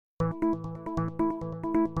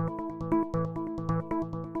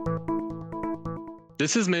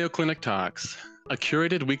This is Mayo Clinic Talks, a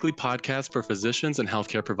curated weekly podcast for physicians and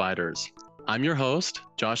healthcare providers. I'm your host,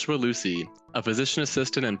 Joshua Lucy, a physician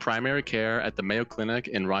assistant in primary care at the Mayo Clinic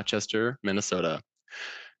in Rochester, Minnesota.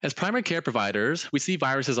 As primary care providers, we see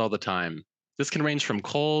viruses all the time. This can range from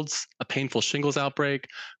colds, a painful shingles outbreak,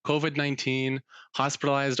 COVID-19,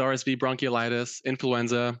 hospitalized RSV bronchiolitis,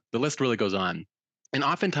 influenza, the list really goes on. And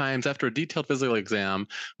oftentimes, after a detailed physical exam,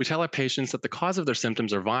 we tell our patients that the cause of their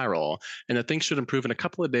symptoms are viral and that things should improve in a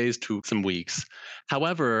couple of days to some weeks.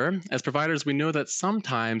 However, as providers, we know that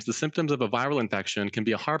sometimes the symptoms of a viral infection can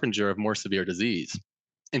be a harbinger of more severe disease.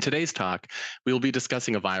 In today's talk, we will be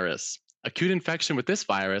discussing a virus. Acute infection with this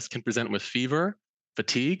virus can present with fever,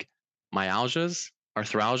 fatigue, myalgias,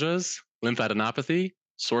 arthralgias, lymphadenopathy,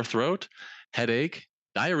 sore throat, headache,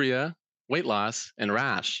 diarrhea, weight loss, and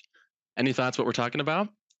rash. Any thoughts what we're talking about?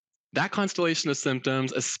 That constellation of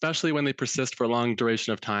symptoms, especially when they persist for a long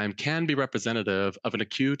duration of time, can be representative of an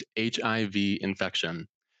acute HIV infection.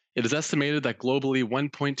 It is estimated that globally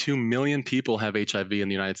 1.2 million people have HIV in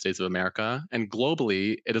the United States of America, and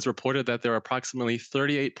globally it is reported that there are approximately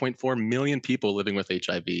 38.4 million people living with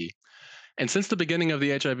HIV. And since the beginning of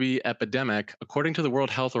the HIV epidemic, according to the World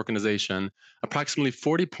Health Organization, approximately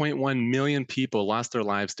 40.1 million people lost their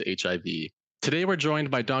lives to HIV. Today, we're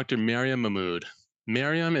joined by Dr. Mariam Mahmood.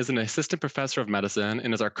 Mariam is an assistant professor of medicine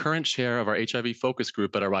and is our current chair of our HIV focus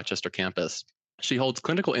group at our Rochester campus. She holds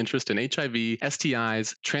clinical interest in HIV,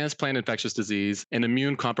 STIs, transplant infectious disease, and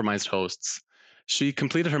immune compromised hosts. She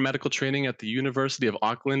completed her medical training at the University of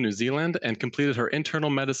Auckland, New Zealand, and completed her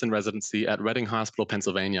internal medicine residency at Reading Hospital,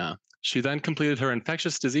 Pennsylvania. She then completed her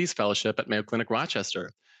infectious disease fellowship at Mayo Clinic,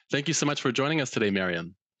 Rochester. Thank you so much for joining us today,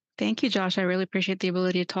 Mariam. Thank you, Josh. I really appreciate the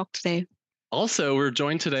ability to talk today. Also, we're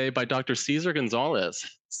joined today by Dr. Cesar Gonzalez.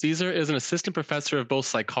 Cesar is an assistant professor of both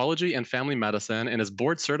psychology and family medicine and is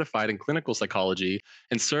board certified in clinical psychology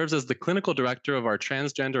and serves as the clinical director of our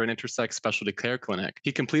transgender and intersex specialty care clinic.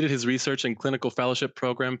 He completed his research and clinical fellowship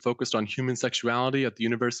program focused on human sexuality at the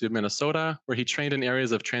University of Minnesota, where he trained in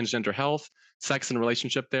areas of transgender health, sex and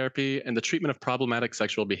relationship therapy, and the treatment of problematic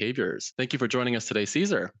sexual behaviors. Thank you for joining us today,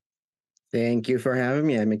 Cesar. Thank you for having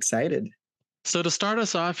me. I'm excited. So to start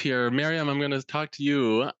us off here, Mariam, I'm going to talk to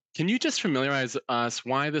you. Can you just familiarize us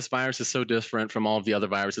why this virus is so different from all of the other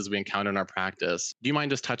viruses we encounter in our practice? Do you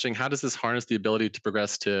mind just touching, how does this harness the ability to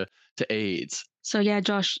progress to AIDS? So yeah,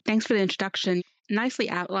 Josh, thanks for the introduction.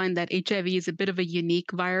 Nicely outlined that HIV is a bit of a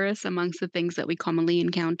unique virus amongst the things that we commonly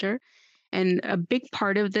encounter. And a big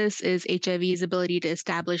part of this is HIV's ability to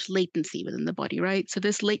establish latency within the body, right? So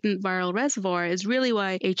this latent viral reservoir is really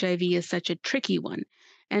why HIV is such a tricky one.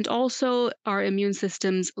 And also our immune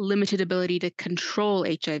system's limited ability to control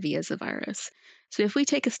HIV as a virus. So if we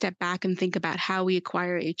take a step back and think about how we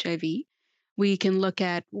acquire HIV, we can look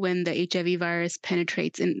at when the HIV virus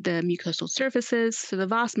penetrates in the mucosal surfaces. So the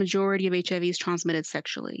vast majority of HIV is transmitted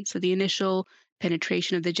sexually. So the initial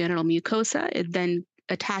penetration of the genital mucosa, it then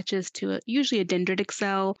attaches to usually a dendritic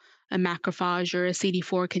cell, a macrophage, or a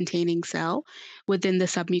CD4 containing cell within the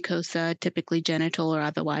submucosa, typically genital or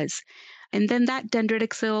otherwise. And then that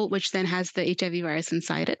dendritic cell, which then has the HIV virus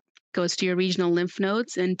inside it, goes to your regional lymph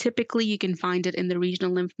nodes. And typically you can find it in the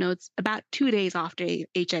regional lymph nodes about 2 days after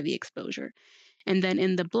HIV exposure. And then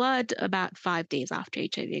in the blood, about 5 days after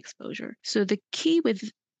HIV exposure. So the key with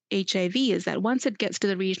HIV is that once it gets to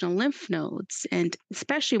the regional lymph nodes, and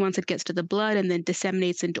especially once it gets to the blood and then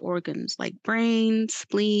disseminates into organs like brain,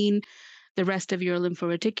 spleen, the rest of your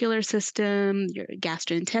lymphoreticulaire system, your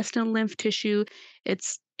gastrointestinal lymph tissue,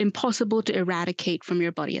 it's impossible to eradicate from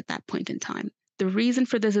your body at that point in time. The reason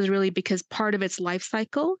for this is really because part of its life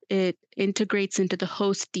cycle, it integrates into the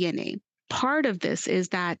host DNA. Part of this is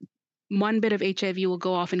that one bit of HIV will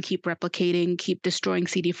go off and keep replicating, keep destroying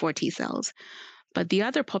CD4 T cells. But the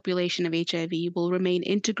other population of HIV will remain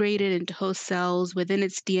integrated into host cells within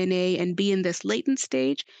its DNA and be in this latent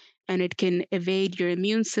stage, and it can evade your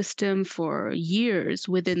immune system for years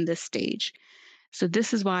within this stage. So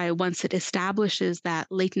this is why once it establishes that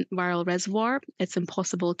latent viral reservoir, it's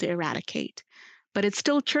impossible to eradicate. But it's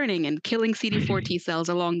still churning and killing CD4 T cells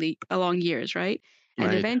along years, right? And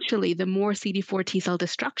Right. eventually, the more CD4 T cell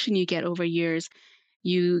destruction you get over years,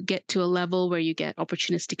 you get to a level where you get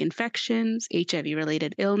opportunistic infections,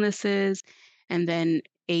 HIV-related illnesses, and then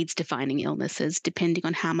AIDS-defining illnesses, depending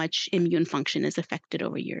on how much immune function is affected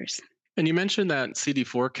over years. And you mentioned that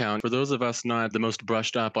CD4 count. For those of us not the most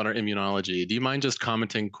brushed up on our immunology, do you mind just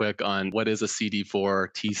commenting quick on what is a CD4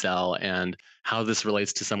 T cell and how this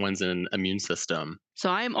relates to someone's immune system? So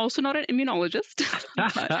I am also not an immunologist,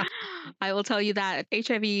 but I will tell you that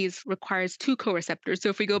HIV requires two co-receptors. So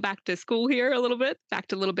if we go back to school here a little bit, back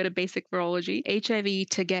to a little bit of basic virology, HIV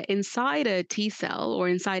to get inside a T cell or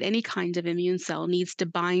inside any kind of immune cell needs to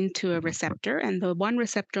bind to a receptor. And the one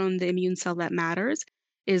receptor on the immune cell that matters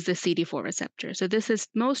is the CD4 receptor. So this is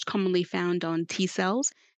most commonly found on T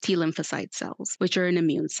cells, T lymphocyte cells, which are an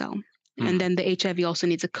immune cell. And Hmm. then the HIV also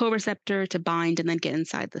needs a co-receptor to bind and then get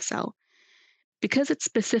inside the cell. Because it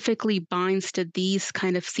specifically binds to these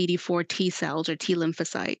kind of CD4 T cells or T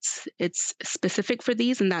lymphocytes, it's specific for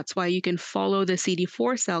these, and that's why you can follow the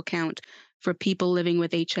CD4 cell count for people living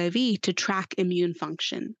with HIV to track immune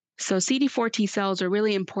function. So, CD4 T cells are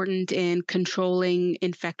really important in controlling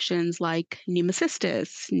infections like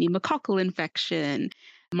pneumocystis, pneumococcal infection,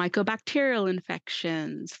 mycobacterial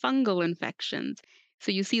infections, fungal infections.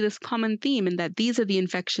 So, you see this common theme in that these are the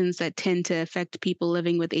infections that tend to affect people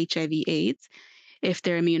living with HIV/AIDS if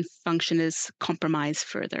their immune function is compromised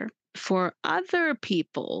further. For other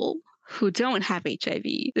people who don't have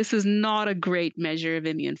HIV, this is not a great measure of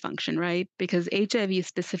immune function, right? Because HIV is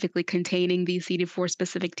specifically containing these CD4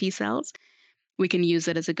 specific T cells. We can use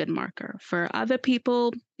it as a good marker. For other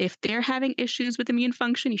people, if they're having issues with immune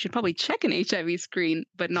function, you should probably check an HIV screen,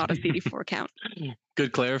 but not a CD4 count.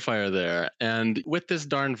 Good clarifier there. And with this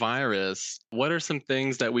darn virus, what are some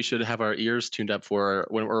things that we should have our ears tuned up for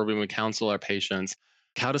when we counsel our patients?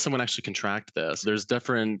 How does someone actually contract this? There's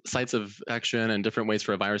different sites of action and different ways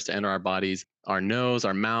for a virus to enter our bodies, our nose,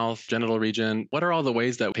 our mouth, genital region. What are all the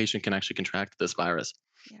ways that a patient can actually contract this virus?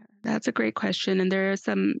 Yeah, that's a great question. And there is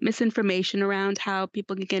some misinformation around how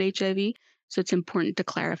people can get HIV. So it's important to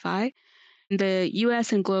clarify. In the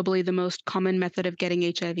US and globally, the most common method of getting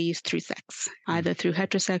HIV is through sex, Mm. either through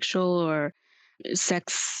heterosexual or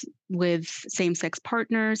sex with same sex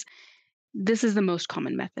partners. This is the most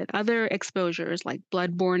common method. Other exposures, like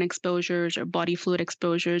bloodborne exposures or body fluid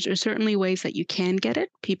exposures, are certainly ways that you can get it.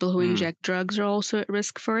 People who Mm. inject drugs are also at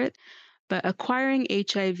risk for it. But acquiring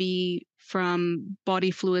HIV from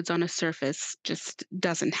body fluids on a surface just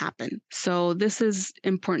doesn't happen. So, this is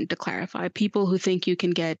important to clarify. People who think you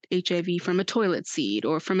can get HIV from a toilet seat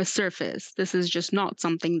or from a surface, this is just not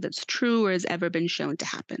something that's true or has ever been shown to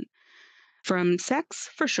happen. From sex,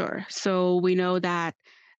 for sure. So, we know that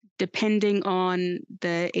depending on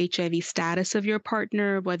the HIV status of your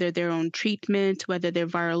partner, whether they're on treatment, whether their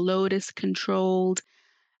viral load is controlled,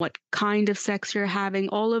 what kind of sex you're having,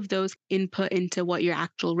 all of those input into what your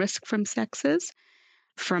actual risk from sex is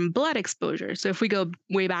from blood exposure. So if we go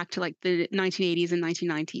way back to like the 1980s and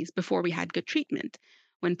 1990s, before we had good treatment,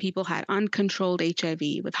 when people had uncontrolled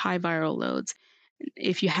HIV with high viral loads,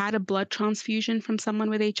 if you had a blood transfusion from someone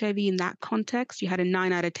with HIV in that context, you had a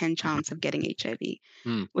 9 out of 10 chance of getting HIV,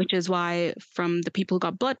 Mm. which is why from the people who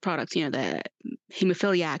got blood products, the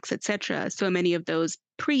hemophiliacs, etc., so many of those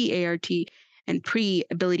pre-ART and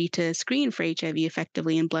pre-ability to screen for HIV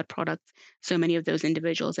effectively in blood products, so many of those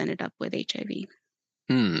individuals ended up with HIV.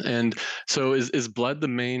 And so is blood the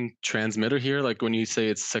main transmitter here? Like when you say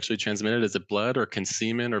it's sexually transmitted, is it blood or can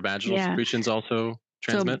semen or vaginal Yeah. secretions also So,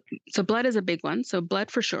 transmit? so blood is a big one. So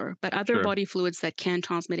blood for sure, but other Sure. body fluids that can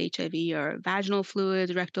transmit HIV are vaginal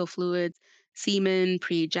fluids, rectal fluids, semen,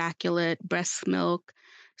 pre-ejaculate, breast milk.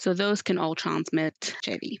 So those can all transmit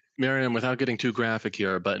HIV. Miriam, without getting too graphic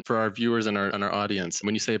here, but for our viewers and our audience,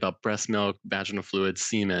 when you say about breast milk, vaginal fluid,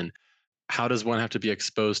 semen, how does one have to be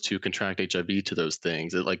exposed to contract HIV to those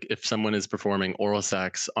things? Like if someone is performing oral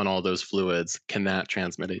sex on all those fluids, can that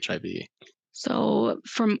transmit HIV? So,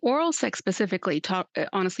 from oral sex specifically,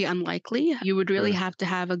 honestly, unlikely. You would really Sure. have to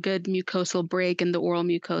have a good mucosal break in the oral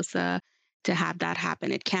mucosa to have that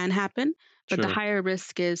happen. It can happen, but the Sure. higher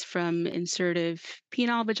risk is from insertive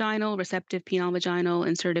penile vaginal, receptive penile vaginal,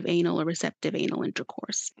 insertive anal, or receptive anal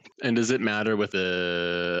intercourse. And does it matter with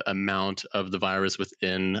the amount of the virus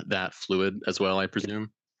within that fluid as well, I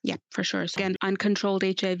presume? Yeah, for sure. So again, uncontrolled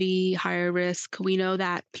HIV, higher risk. We know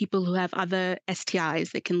that people who have other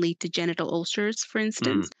STIs that can lead to genital ulcers, for Mm.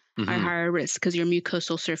 instance, are Hmm. higher risk because your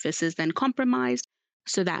mucosal surface is then compromised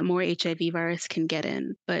so that more HIV virus can get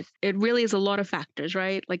in. But it really is a lot of factors,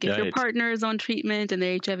 right? Like if your Right. partner is on treatment and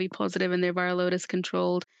they're HIV positive and their viral load is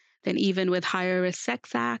controlled, then even with higher risk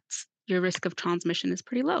sex acts, your risk of transmission is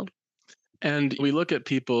pretty low. And we look at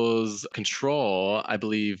people's control, I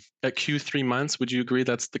believe, at Q3 months. Would you agree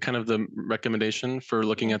that's the kind of the recommendation for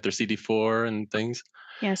looking Yeah. at their CD4 and things?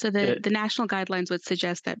 Yeah, so the, It, the national guidelines would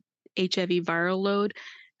suggest that HIV viral load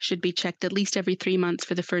should be checked at least every 3 months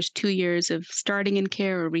for the first 2 years of starting in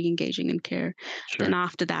care or re-engaging in care. Then Sure.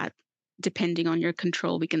 after that, depending on your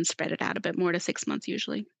control, we can spread it out a bit more to 6 months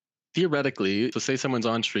usually. Theoretically, so say someone's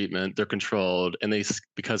on treatment, they're controlled, and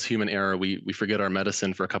because human error, we forget our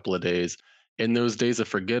medicine for a couple of days. In those days of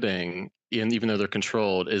forgetting, and even though they're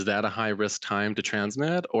controlled, is that a high risk time to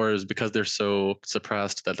transmit, or is because they're so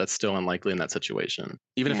suppressed that that's still unlikely in that situation,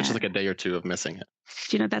 even if it's just Yeah. like a day or two of missing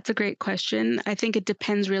it? That's a great question. I think it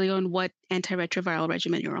depends really on what antiretroviral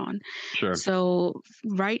regimen you're on. Sure. So,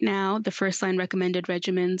 right now, the first line recommended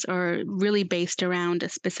regimens are really based around a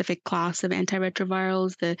specific class of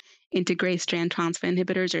antiretrovirals, the integrase strand transfer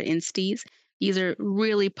inhibitors or INSTIs. These are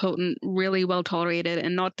really potent, really well tolerated,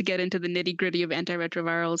 and not to get into the nitty gritty of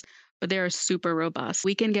antiretrovirals, but they are super robust.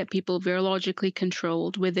 We can get people virologically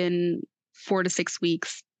controlled within 4 to 6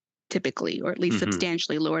 weeks, typically, or at least Hmm.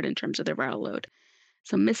 substantially lowered in terms of their viral load.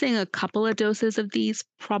 So missing a couple of doses of these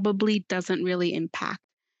probably doesn't really impact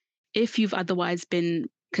if you've otherwise been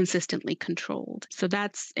consistently controlled. So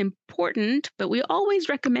that's important, but we always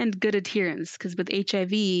recommend good adherence because with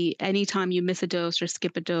HIV, anytime you miss a dose or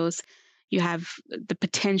skip a dose, you have the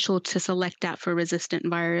potential to select that for resistant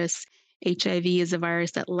virus. HIV is a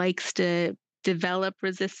virus that likes to develop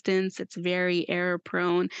resistance. It's very error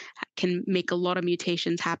prone, can make a lot of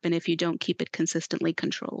mutations happen if you don't keep it consistently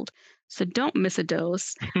controlled. So don't miss a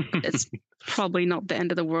dose, but it's probably not the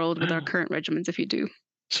end of the world with our current regimens if you do.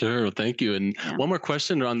 Sure, well, thank you. And Yeah. one more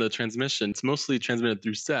question on the transmission. It's mostly transmitted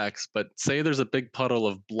through sex, but say there's a big puddle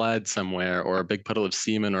of blood somewhere or a big puddle of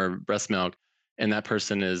semen or breast milk, and that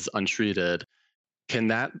person is untreated. Can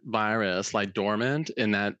that virus lie dormant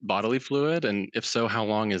in that bodily fluid? And if so, how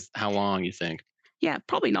long you think? Yeah,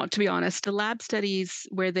 probably not, to be honest. The lab studies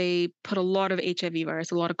where they put a lot of HIV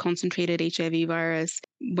virus, a lot of concentrated HIV virus,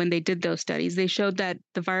 when they did those studies, they showed that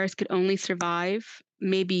the virus could only survive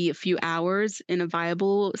maybe a few hours in a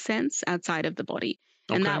viable sense outside of the body.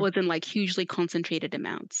 And that Okay. was in like hugely concentrated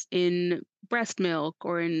amounts. In breast milk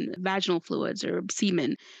or in vaginal fluids or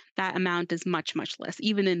semen, that amount is much, much less,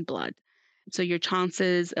 even in blood. So your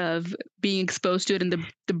chances of being exposed to it in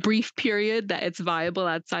the brief period that it's viable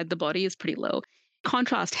outside the body is pretty low.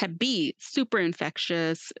 Contrast, Hep B, super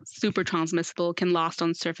infectious, super transmissible, can last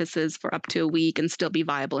on surfaces for up to a week and still be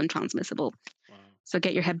viable and transmissible. Wow. So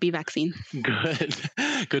get your Hep B vaccine. Good.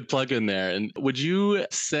 Good plug in there. And would you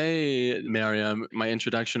say, Miriam, my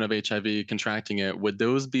introduction of HIV, contracting it, would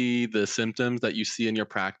those be the symptoms that you see in your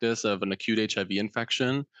practice of an acute HIV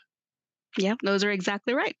infection? Yeah, those are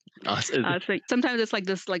exactly right. Awesome. So sometimes it's like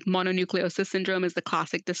this, like mononucleosis syndrome is the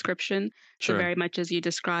classic description. So Sure. very much as you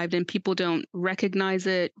described, and people don't recognize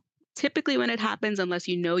it typically when it happens unless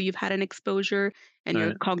you know you've had an exposure and you're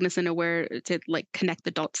Right. cognizant aware to like connect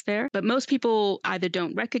the dots there. But most people either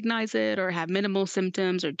don't recognize it or have minimal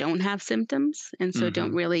symptoms or don't have symptoms, and so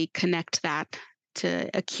don't Hmm. really connect that to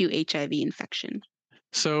acute HIV infection.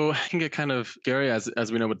 So it can get kind of scary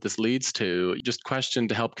as we know what this leads to. Just question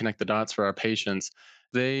to help connect the dots for our patients.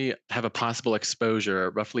 They have a possible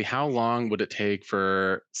exposure. Roughly how long would it take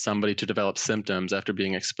for somebody to develop symptoms after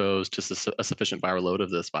being exposed to a sufficient viral load of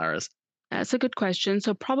this virus? That's a good question.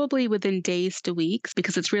 So, probably within days to weeks,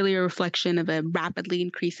 because it's really a reflection of a rapidly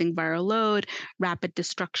increasing viral load, rapid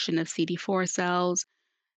destruction of CD4 cells.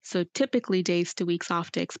 So, typically, days to weeks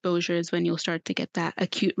after exposure is when you'll start to get that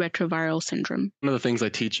acute retroviral syndrome. One of the things I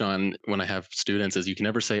teach on when I have students is you can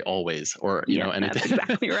never say always or, Yeah, that's anything.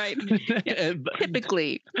 exactly right. Yeah,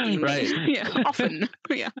 typically, Right. yeah, often,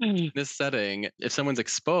 yeah. In this setting, if someone's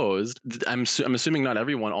exposed, I'm assuming not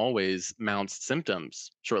everyone always mounts symptoms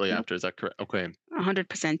shortly Nope. after. Is that correct? Okay.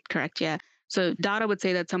 100% correct. Yeah. So data would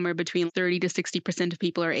say that somewhere between 30 to 60% of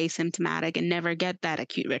people are asymptomatic and never get that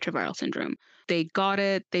acute retroviral syndrome. They got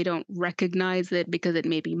it, they don't recognize it because it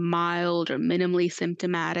may be mild or minimally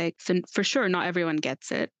symptomatic. So for sure, not everyone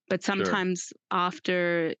gets it. But Sure. sometimes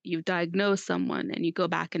after you've diagnosed someone and you go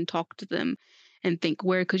back and talk to them and think,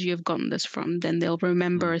 where could you have gotten this from? Then they'll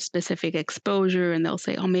remember Mm. a specific exposure and they'll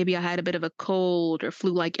say, oh, maybe I had a bit of a cold or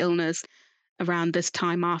flu like illness around this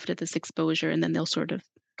time after this exposure, and then they'll sort of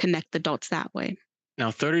connect the dots that way. Now,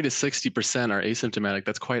 30 to 60% are asymptomatic.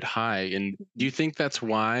 That's quite high. And do you think that's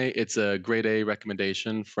why it's a grade A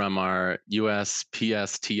recommendation from our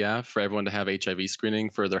USPSTF for everyone to have HIV screening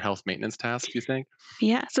for their health maintenance task, you think?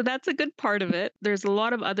 Yeah, so that's a good part of it. There's a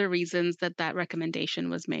lot of other reasons that that recommendation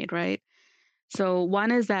was made, right? So,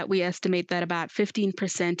 one is that we estimate that about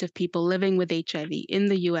 15% of people living with HIV in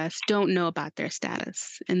the US don't know about their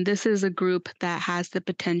status. And this is a group that has the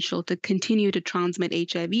potential to continue to transmit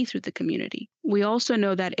HIV through the community. We also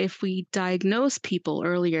know that if we diagnose people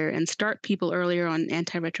earlier and start people earlier on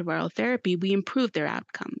antiretroviral therapy, we improve their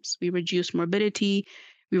outcomes. We reduce morbidity,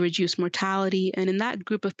 we reduce mortality. And in that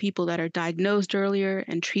group of people that are diagnosed earlier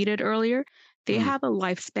and treated earlier, they Mm, have a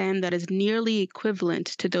lifespan that is nearly equivalent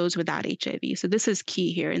to those without HIV. So, this is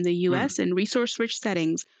key here. In the mm. US, in resource rich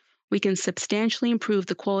settings, we can substantially improve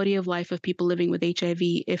the quality of life of people living with HIV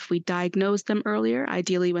if we diagnose them earlier,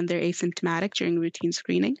 ideally when they're asymptomatic during routine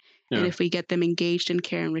screening, and Yeah. if we get them engaged in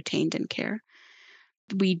care and retained in care.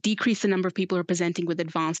 We decrease the number of people who are presenting with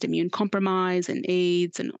advanced immune compromise and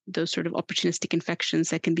AIDS and those sort of opportunistic infections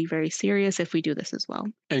that can be very serious if we do this as well.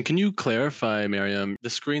 And can you clarify, Miriam, the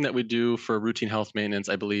screen that we do for routine health maintenance,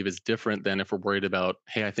 I believe, is different than if we're worried about,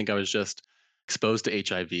 hey, I think I was just exposed to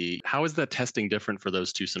HIV. How is that testing different for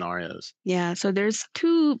those two scenarios? Yeah, so there's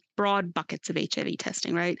two broad buckets of HIV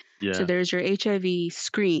testing, right? So Yeah. there's your HIV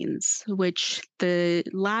screens, which the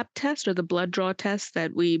lab test or the blood draw test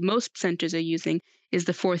that most centers are using is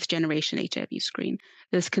the fourth generation HIV screen.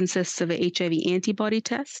 This consists of a HIV antibody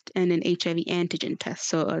test and an HIV antigen test,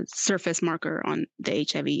 so a surface marker on the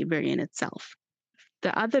HIV variant itself.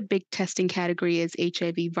 The other big testing category is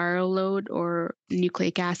HIV viral load or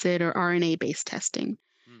nucleic acid or RNA based testing.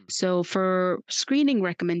 Mm, So, for screening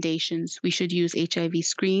recommendations, we should use HIV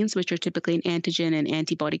screens, which are typically an antigen and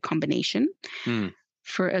antibody combination. mm.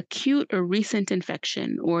 For acute or recent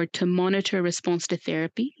infection or to monitor response to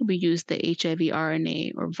therapy, we use the HIV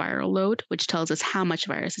RNA or viral load, which tells us how much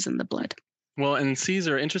virus is in the blood. Well, and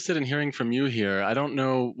Caesar, interested in hearing from you here. I don't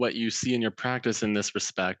know what you see in your practice in this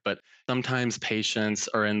respect, but sometimes patients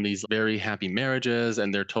are in these very happy marriages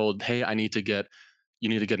and they're told, hey, you need to get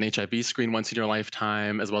an HIV screen once in your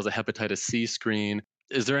lifetime, as well as a hepatitis C screen.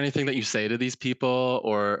 Is there anything that you say to these people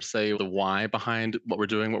or say the why behind what we're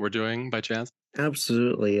doing by chance?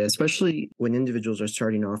 Absolutely. Especially when individuals are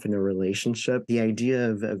starting off in a relationship, the idea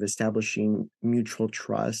of establishing mutual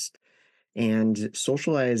trust and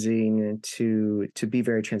socializing to be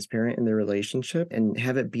very transparent in the relationship and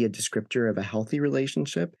have it be a descriptor of a healthy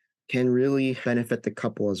relationship can really benefit the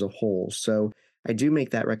couple as a whole. So I do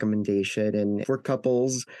make that recommendation and for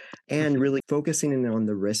couples and really focusing in on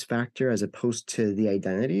the risk factor as opposed to the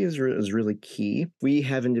identity is really key. We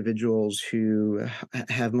have individuals who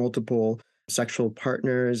have multiple sexual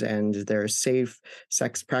partners and their safe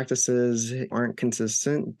sex practices aren't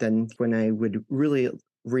consistent, then when I would really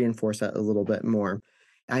reinforce that a little bit more.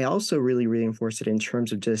 I also really reinforce it in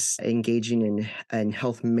terms of just engaging in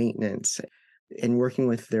health maintenance and working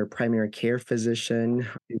with their primary care physician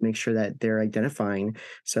to make sure that they're identifying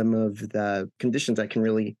some of the conditions that can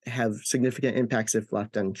really have significant impacts if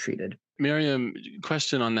left untreated. Miriam,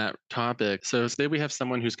 question on that topic. So, say we have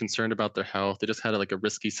someone who's concerned about their health. They just had like a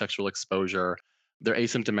risky sexual exposure. They're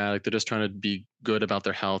asymptomatic. They're just trying to be good about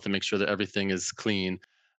their health and make sure that everything is clean.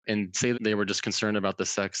 And say that they were just concerned about the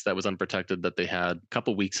sex that was unprotected that they had a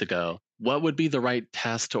couple weeks ago. What would be the right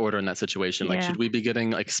test to order in that situation? Like, Yeah. should we be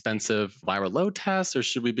getting expensive viral load tests, or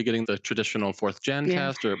should we be getting the traditional fourth gen Yeah.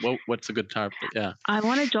 test, or what's a good type? Yeah, I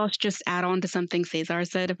want to just add on to something Cesar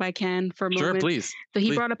said, if I can, for a sure, moment. please, So he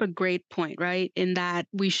please. brought up a great point, right? In that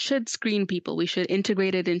we should screen people, we should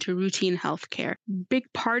integrate it into routine healthcare. Big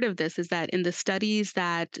part of this is that in the studies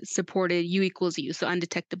that supported U equals U, so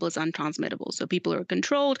undetectable is untransmittable, so people who are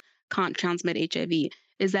controlled can't transmit HIV,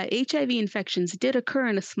 is that HIV infections did occur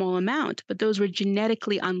in a small amount, but those were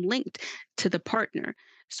genetically unlinked to the partner.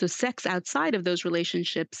 So sex outside of those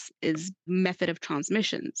relationships is method of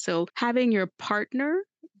transmission. So having your partner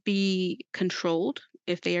be controlled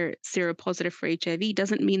if they are seropositive for HIV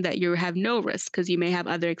doesn't mean that you have no risk because you may have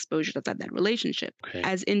other exposures outside that relationship. Okay.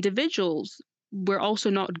 As individuals, we're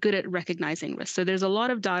also not good at recognizing risk. So there's a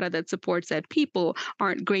lot of data that supports that people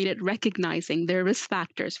aren't great at recognizing their risk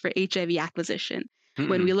factors for HIV acquisition.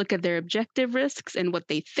 When we Mm-mm. look at their objective risks and what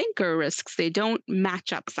they think are risks, they don't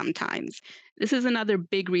match up sometimes. This is another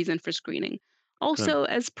big reason for screening. Good. Also,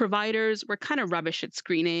 as providers, we're kind of rubbish at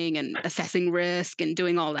screening and assessing risk and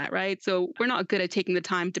doing all that, right? So we're not good at taking the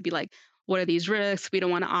time to be like, what are these risks? We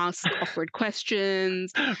don't want to ask awkward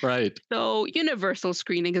questions. Right. So universal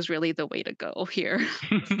screening is really the way to go here.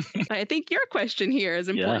 I think your question here is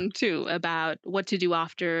Yeah. important too about what to do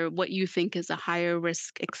after what you think is a higher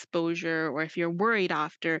risk exposure, or if you're worried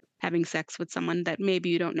after having sex with someone that maybe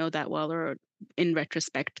you don't know that well or in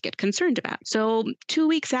retrospect get concerned about. So, 2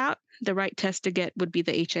 weeks out, the right test to get would be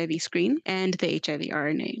the HIV screen and the HIV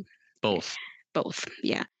RNA. Okay, Both. both.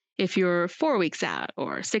 Yeah. If you're 4 weeks out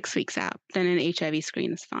or 6 weeks out, then an HIV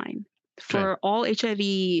screen is fine. Okay. For all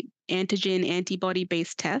HIV antigen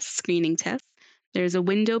antibody-based tests, screening tests, there's a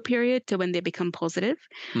window period to when they become positive.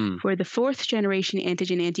 Hmm. For the fourth generation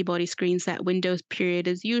antigen antibody screens, that window period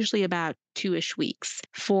is usually about 2-ish weeks.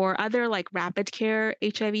 For other like rapid care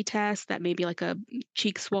HIV tests, that may be like a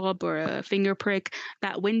cheek swab or a finger prick,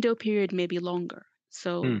 that window period may be longer.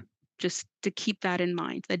 So just to keep that in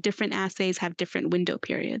mind, that different assays have different window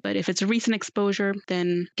periods. But if it's a recent exposure,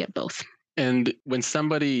 then get both. And when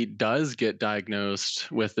somebody does get diagnosed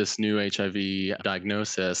with this new HIV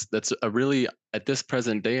diagnosis, that's a really, at this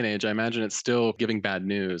present day and age, I imagine it's still giving bad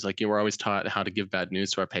news. Like, you were always taught how to give bad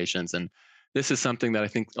news to our patients. And this is something that I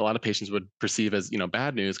think a lot of patients would perceive as,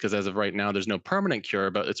 bad news, because as of right now, there's no permanent cure,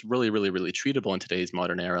 but it's really, really, really treatable in today's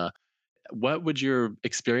modern era. What would your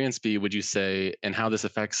experience be, would you say, and how this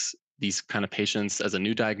affects these kind of patients as a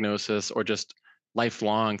new diagnosis or just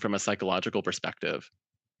lifelong from a psychological perspective?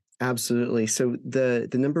 Absolutely. So the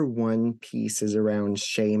number one piece is around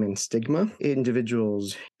shame and stigma.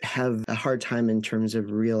 Individuals have a hard time in terms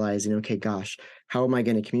of realizing, okay, gosh, how am I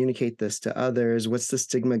going to communicate this to others? What's the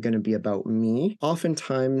stigma going to be about me?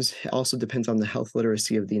 Oftentimes, it also depends on the health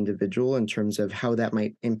literacy of the individual in terms of how that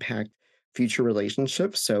might impact future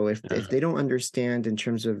relationships. So if they don't understand in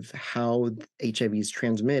terms of how HIV is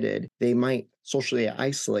transmitted, they might socially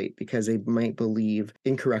isolate because they might believe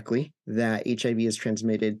incorrectly that HIV is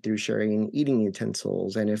transmitted through sharing eating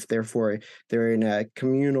utensils. And if therefore they're in a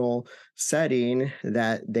communal setting,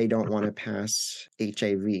 that they don't want to pass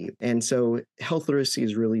HIV. And so health literacy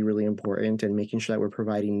is really, really important, and making sure that we're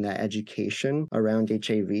providing that education around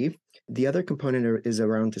HIV. The other component is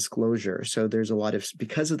around disclosure. So there's a lot of,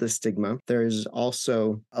 because of the stigma, there's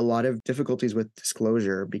also a lot of difficulties with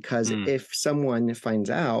disclosure, because if someone finds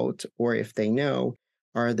out or if they know,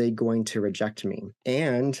 are they going to reject me?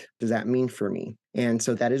 And does that mean for me? And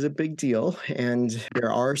so that is a big deal. And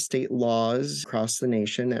there are state laws across the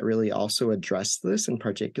nation that really also address this in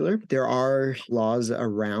particular. There are laws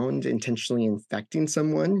around intentionally infecting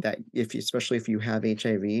someone that, especially if you have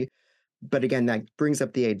HIV. But again, that brings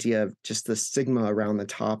up the idea of just the stigma around the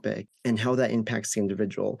topic and how that impacts the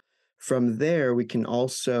individual. From there, we can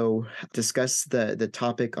also discuss the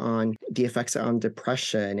topic on the effects on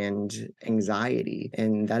depression and anxiety.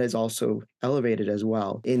 And that is also elevated as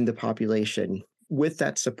well in the population. With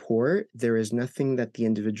that support, there is nothing that the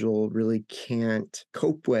individual really can't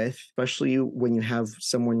cope with, especially when you have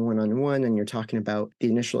someone one-on-one and you're talking about the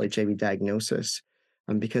initial HIV diagnosis.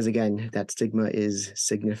 Because again, that stigma is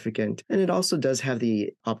significant. And it also does have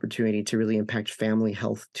the opportunity to really impact family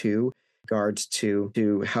health too, regards to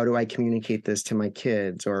how do I communicate this to my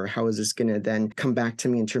kids, or how is this going to then come back to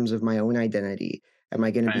me in terms of my own identity? Am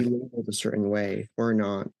I going to be labeled a certain way or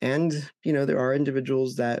not? And, there are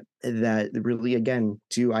individuals that really, again,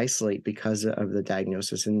 do isolate because of the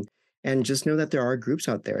diagnosis. And just know that there are groups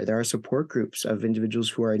out there. There are support groups of individuals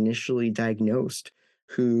who are initially diagnosed,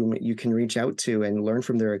 whom you can reach out to and learn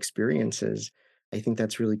from their experiences. I think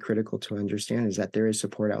that's really critical to understand, is that there is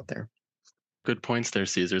support out there. Good points there,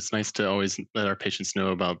 Caesar. It's nice to always let our patients know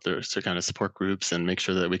about their kind of support groups and make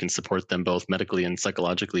sure that we can support them both medically and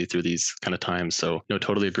psychologically through these kind of times. So,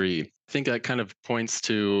 totally agree. I think that kind of points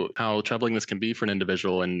to how troubling this can be for an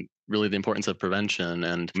individual and really the importance of prevention.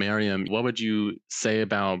 And Mariam, what would you say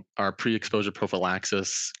about our pre-exposure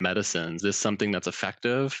prophylaxis medicines? Is this something that's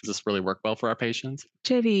effective? Does this really work well for our patients?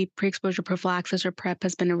 HIV pre-exposure prophylaxis, or PrEP,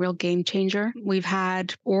 has been a real game changer. We've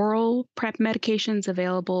had oral PrEP medications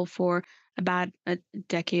available for about a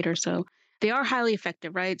decade or so. They are highly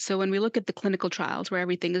effective, right? So when we look at the clinical trials where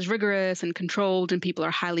everything is rigorous and controlled and people are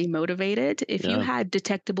highly motivated, if you had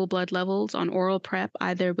detectable blood levels on oral PrEP,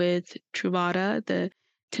 either with Truvada, the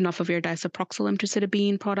tenofovir disoproxil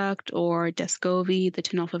emtricitabine product, or Descovy, the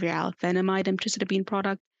tenofovir alafenamide emtricitabine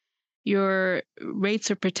product, your rates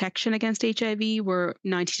of protection against HIV were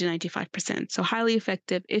 90 to 95%. So highly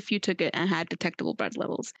effective if you took it and had detectable blood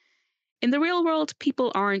levels. In the real world,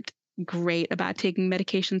 people aren't great about taking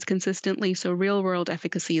medications consistently, so real world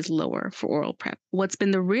efficacy is lower for oral PrEP. What's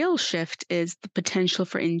been the real shift is the potential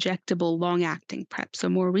for injectable long-acting PrEP. So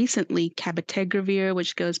more recently, cabotegravir,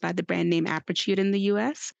 which goes by the brand name Apretude in the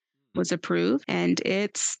US, was approved, and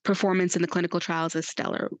its performance in the clinical trials is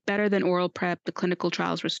stellar. Better than oral PrEP. The clinical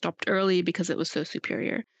trials were stopped early because it was so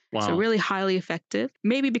superior. Wow. So really highly effective,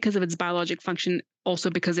 maybe because of its biologic function, also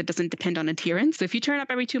because it doesn't depend on adherence. So if you turn up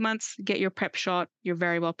every 2 months, get your PrEP shot, you're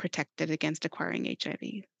very well protected against acquiring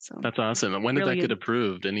HIV. So that's awesome. And when did that get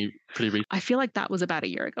approved? Any pretty recent? I feel like that was about a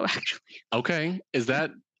year ago, actually. Okay. Is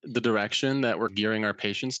that the direction that we're gearing our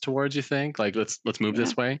patients towards, you think? Like, let's move Yeah.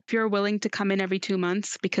 this way? If you're willing to come in every 2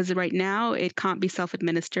 months, because right now it can't be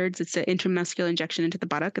self-administered. It's an intramuscular injection into the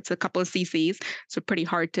buttock. It's a couple of cc's, so pretty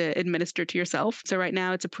hard to administer to yourself. So right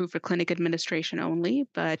now it's approved for clinic administration only.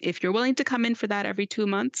 But if you're willing to come in for that every 2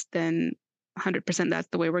 months, then 100% that's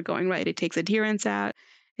the way we're going, right? It takes adherence out.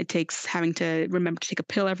 It takes having to remember to take a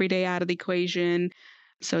pill every day out of the equation.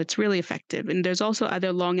 So it's really effective. And there's also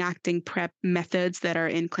other long-acting PrEP methods that are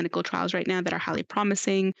in clinical trials right now that are highly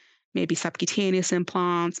promising, maybe subcutaneous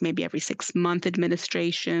implants, maybe every 6-month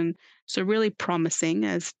administration. So really promising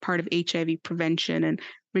as part of HIV prevention and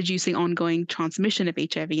reducing ongoing transmission of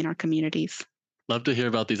HIV in our communities. Love to hear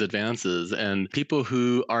about these advances and people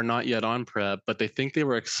who are not yet on PrEP, but they think they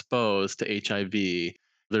were exposed to HIV.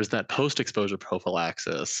 There's that post-exposure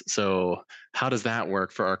prophylaxis. So how does that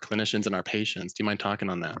work for our clinicians and our patients? Do you mind talking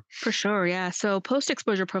on that? For sure, yeah. So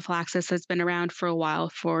post-exposure prophylaxis has been around for a while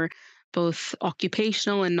for both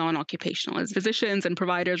occupational and non-occupational. As physicians and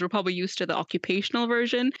providers, we're probably used to the occupational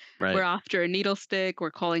version. We're Right. after a needle stick,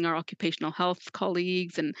 we're calling our occupational health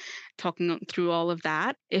colleagues and talking through all of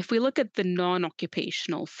that. If we look at the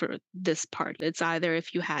non-occupational for this part, it's either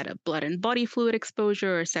if you had a blood and body fluid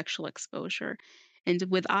exposure or sexual exposure. And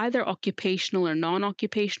with either occupational or non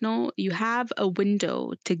occupational, you have a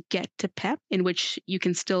window to get to PrEP in which you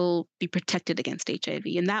can still be protected against HIV.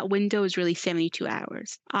 And that window is really 72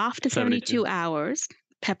 hours. After 72. 72 hours,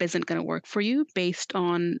 PrEP isn't going to work for you based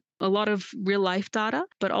on a lot of real life data,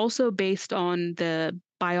 but also based on the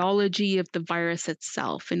biology of the virus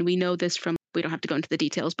itself. And we know this from, we don't have to go into the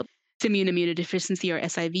details, but immune immunodeficiency or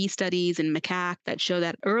SIV studies in macaque that show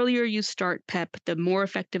that earlier you start PrEP, the more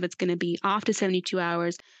effective it's going to be. After 72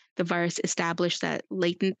 hours, the virus established that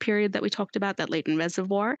latent period that we talked about, that latent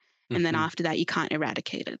reservoir. And then Mhm. after that, you can't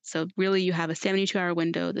eradicate it. So really, you have a 72-hour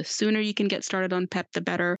window. The sooner you can get started on PrEP, the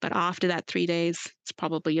better. But after that 3 days, it's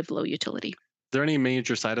probably of low utility. There any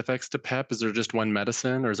major side effects to PrEP? Is there just one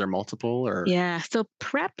medicine or is there multiple or Yeah, so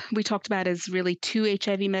PrEP we talked about is really two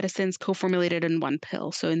HIV medicines co-formulated in one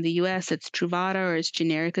pill. So in the US, it's Truvada or its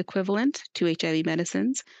generic equivalent, two HIV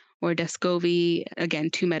medicines, or Descovy, again,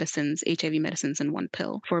 two medicines, HIV medicines in one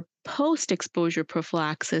pill. For post-exposure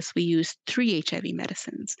prophylaxis, we use three HIV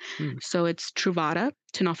medicines. Hmm. So it's Truvada,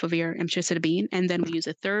 tenofovir, emtricitabine, and then we use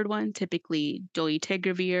a third one, typically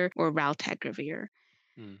dolutegravir or raltegravir.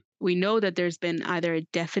 Hmm. We know that there's been either a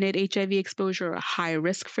definite HIV exposure or a high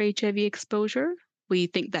risk for HIV exposure. We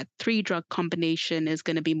think that three drug combination is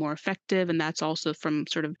going to be more effective, and that's also from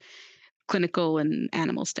sort of clinical and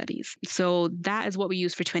animal studies. So that is what we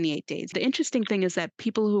use for 28 days. The interesting thing is that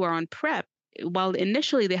people who are on PrEP, while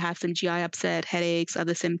initially they have some GI upset, headaches,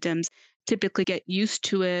 other symptoms, typically get used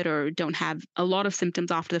to it or don't have a lot of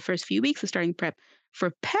symptoms after the first few weeks of starting PrEP.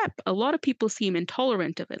 For PEP, a lot of people seem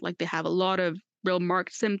intolerant of it, like they have a lot of real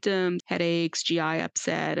marked symptoms, headaches, GI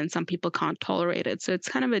upset, and some people can't tolerate it. So it's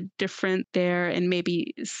kind of a different there, and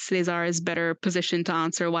maybe Cesar is better positioned to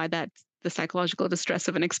answer why that the psychological distress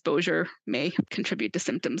of an exposure may contribute to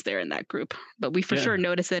symptoms there in that group. But we for Yeah. sure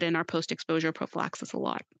notice it in our post-exposure prophylaxis a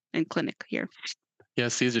lot in clinic here. Yeah,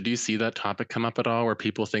 Caesar, do you see that topic come up at all where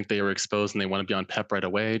people think they were exposed and they want to be on PrEP right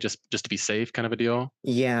away just to be safe kind of a deal?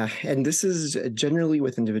 Yeah, and this is generally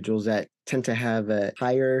with individuals that tend to have a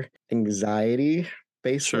higher anxiety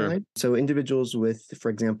Sure. baseline. So individuals with, for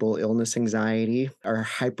example, illness anxiety are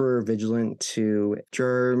hyper vigilant to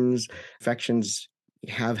germs, infections,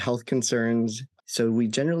 have health concerns. So we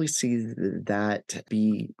generally see that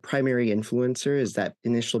the primary influencer is that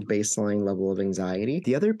initial baseline level of anxiety.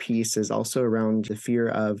 The other piece is also around the fear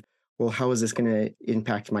of, well, how is this going to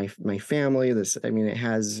impact my family? I mean, it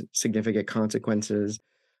has significant consequences,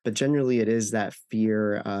 but generally it is that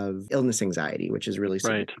fear of illness anxiety, which is really Right.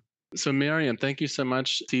 significant. So, Miriam, thank you so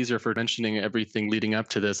much, Caesar, for mentioning everything leading up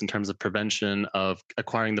to this in terms of prevention of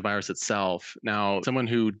acquiring the virus itself. Now, someone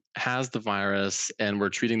who has the virus and we're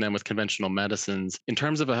treating them with conventional medicines, in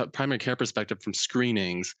terms of a primary care perspective from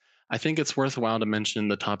screenings, I think it's worthwhile to mention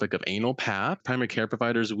the topic of anal pap. Primary care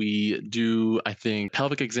providers, we do, I think,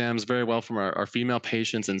 pelvic exams very well from our female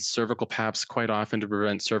patients and cervical paps quite often to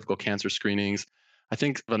prevent cervical cancer screenings. I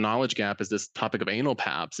think the knowledge gap is this topic of anal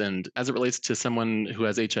paps. And as it relates to someone who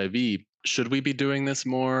has HIV, should we be doing this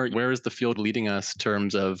more? Where is the field leading us in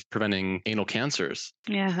terms of preventing anal cancers?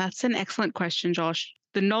 Yeah, that's an excellent question, Josh.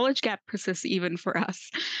 The knowledge gap persists even for us.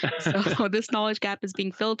 So this knowledge gap is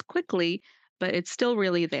being filled quickly, but it's still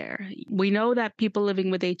really there. We know that people living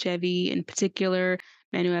with HIV, in particular,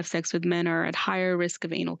 men who have sex with men, are at higher risk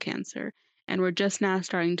of anal cancer. And we're just now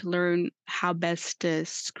starting to learn how best to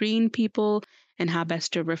screen people and how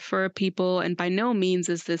best to refer people. And by no means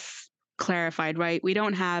is this clarified, right? We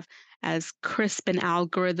don't have as crisp an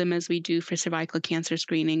algorithm as we do for cervical cancer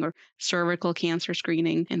screening or cervical cancer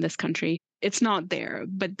screening in this country. It's not there,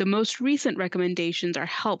 but the most recent recommendations are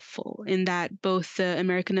helpful in that both the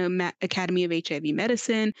American Academy of HIV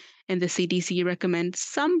Medicine and the CDC recommend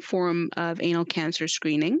some form of anal cancer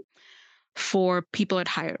screening for people at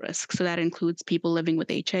higher risk. So that includes people living with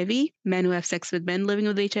HIV. Men who have sex with men living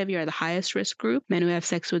with HIV are the highest risk group. Men who have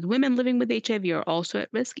sex with women living with HIV are also at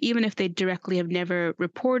risk, even if they directly have never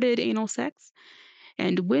reported anal sex.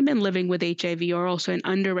 And women living with HIV are also an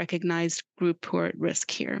under-recognized group who are at risk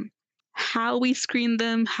here. How we screen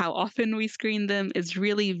them, how often we screen them is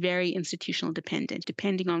really very institutional dependent,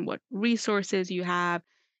 depending on what resources you have,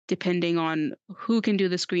 depending on who can do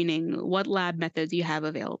the screening, what lab methods you have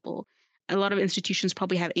available. A lot of institutions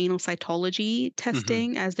probably have anal cytology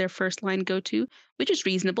testing as their first line go-to, which is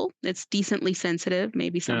reasonable. It's decently sensitive,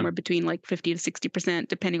 maybe somewhere between like 50 to 60%,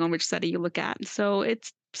 depending on which study you look at. So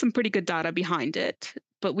it's some pretty good data behind it,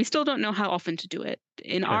 but we still don't know how often to do it.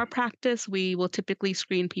 In our practice, we will typically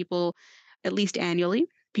screen people at least annually.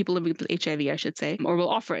 People living with HIV, I should say, or we'll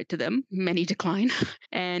offer it to them. Many decline.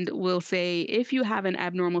 And we'll say, if you have an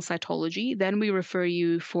abnormal cytology, then we refer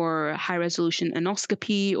you for high resolution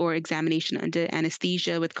anoscopy or examination under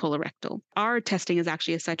anesthesia with colorectal. Our testing is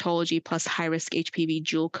actually a cytology plus high risk HPV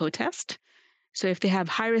dual co-test. So if they have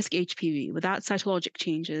high-risk HPV without cytologic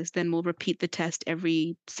changes, then we'll repeat the test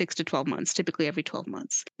every 6 to 12 months, typically every 12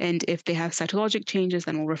 months. And if they have cytologic changes,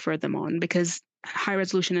 then we'll refer them on because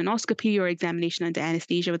high-resolution anoscopy or examination under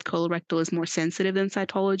anesthesia with colorectal is more sensitive than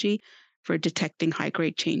cytology for detecting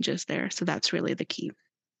high-grade changes there. So that's really the key.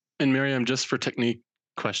 And Miriam, just for technique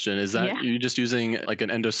question, is that you just using like an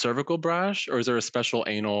endocervical brush, or is there a special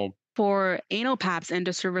anal? For anal PAPs,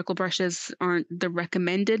 endocervical brushes aren't the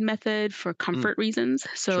recommended method for comfort reasons.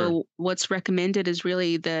 So what's recommended is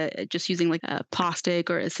really just using like a plastic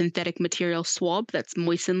or a synthetic material swab that's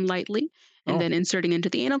moistened lightly and then inserting into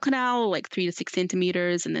the anal canal like 3 to 6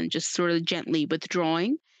 centimeters and then just sort of gently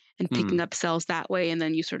withdrawing and picking up cells that way. And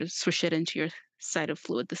then you sort of swish it into your site of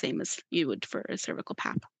fluid the same as you would for a cervical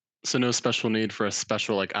PAP. So no special need for a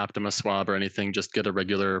special like Optima swab or anything, just get a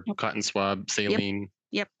regular cotton swab, saline.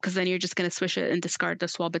 Yep, because then you're just going to swish it and discard the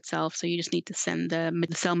swab itself. So you just need to send the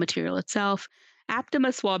cell material itself.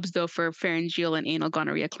 Aptima swabs, though, for pharyngeal and anal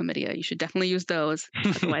gonorrhea chlamydia. You should definitely use those.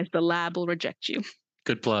 Otherwise, the lab will reject you.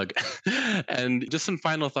 Good plug. And just some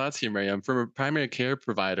final thoughts here, Miriam. From a primary care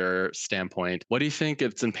provider standpoint, what do you think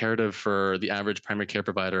it's imperative for the average primary care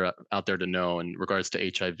provider out there to know in regards to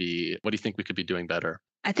HIV? What do you think we could be doing better?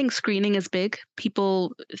 I think screening is big.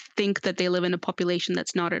 People think that they live in a population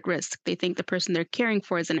that's not at risk. They think the person they're caring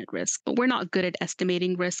for isn't at risk, but we're not good at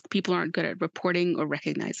estimating risk. People aren't good at reporting or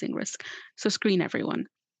recognizing risk. So screen everyone.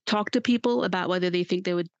 Talk to people about whether they think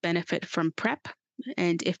they would benefit from PrEP.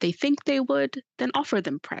 And if they think they would, then offer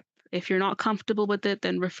them PrEP. If you're not comfortable with it,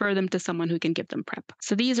 then refer them to someone who can give them PrEP.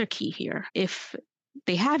 So these are key here. If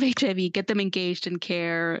they have HIV, get them engaged in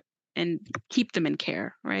care and keep them in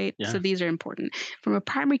care, right? So these are important. From a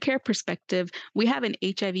primary care perspective, we have an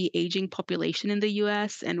HIV aging population in the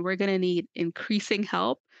US, and we're going to need increasing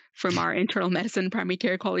help from our internal medicine primary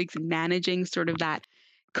care colleagues managing sort of that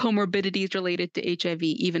comorbidities related to HIV,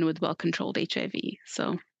 even with well-controlled HIV.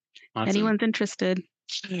 So anyone's interested.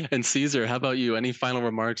 And Caesar, how about you? Any final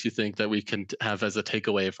remarks you think that we can have as a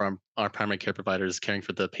takeaway from our primary care providers caring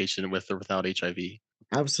for the patient with or without HIV?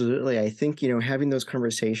 Absolutely. I think, having those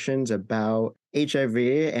conversations about HIV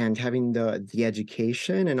and having the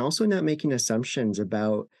education and also not making assumptions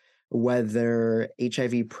about whether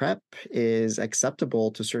HIV PrEP is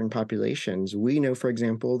acceptable to certain populations. We know, for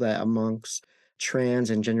example, that amongst trans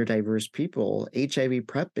and gender diverse people, HIV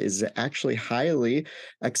PrEP is actually highly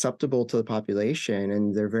acceptable to the population,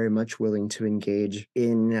 and they're very much willing to engage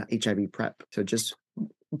in HIV PrEP. So just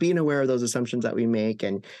being aware of those assumptions that we make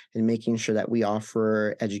and making sure that we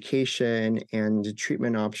offer education and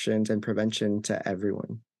treatment options and prevention to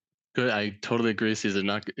everyone. Good. I totally agree, Caesar.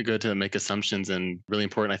 Not good to make assumptions, and really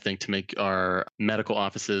important, I think, to make our medical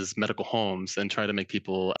offices, medical homes, and try to make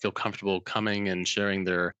people feel comfortable coming and sharing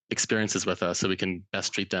their experiences with us so we can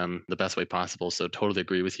best treat them the best way possible. So totally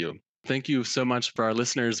agree with you. Thank you so much for our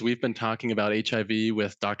listeners. We've been talking about HIV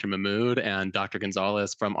with Dr. Mahmood and Dr.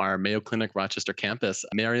 Gonzalez from our Mayo Clinic Rochester campus.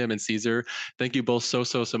 Miriam and Caesar, thank you both so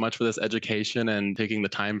much for this education and taking the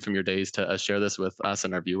time from your days to share this with us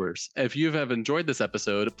and our viewers. If you have enjoyed this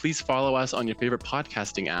episode, please follow us on your favorite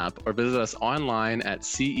podcasting app or visit us online at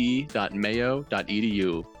ce.mayo.edu.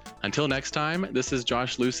 Until next time, this is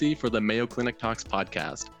Josh Lucy for the Mayo Clinic Talks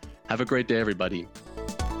podcast. Have a great day, everybody.